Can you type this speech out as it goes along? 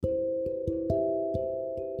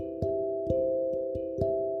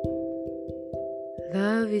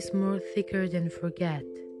Love is more thicker than forget,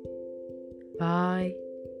 by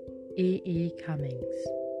E. Cummings.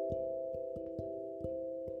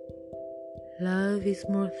 Love is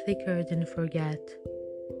more thicker than forget,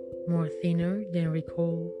 more thinner than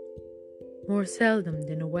recall, more seldom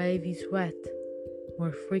than a wave is wet,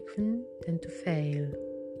 more frequent than to fail.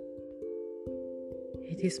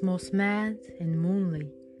 It is most mad and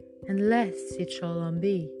moonly, and less it shall on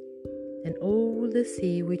be than all the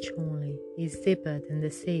sea which only is deeper than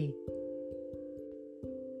the sea.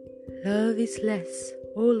 Love is less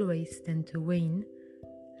always than to win,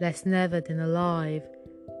 less never than alive,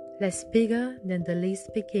 less bigger than the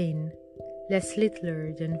least begin, less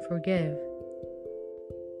littler than forgive.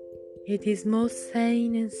 It is most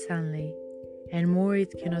sane and sunny, and more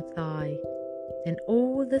it cannot die, than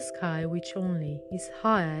all the sky which only is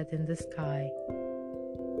higher than the sky.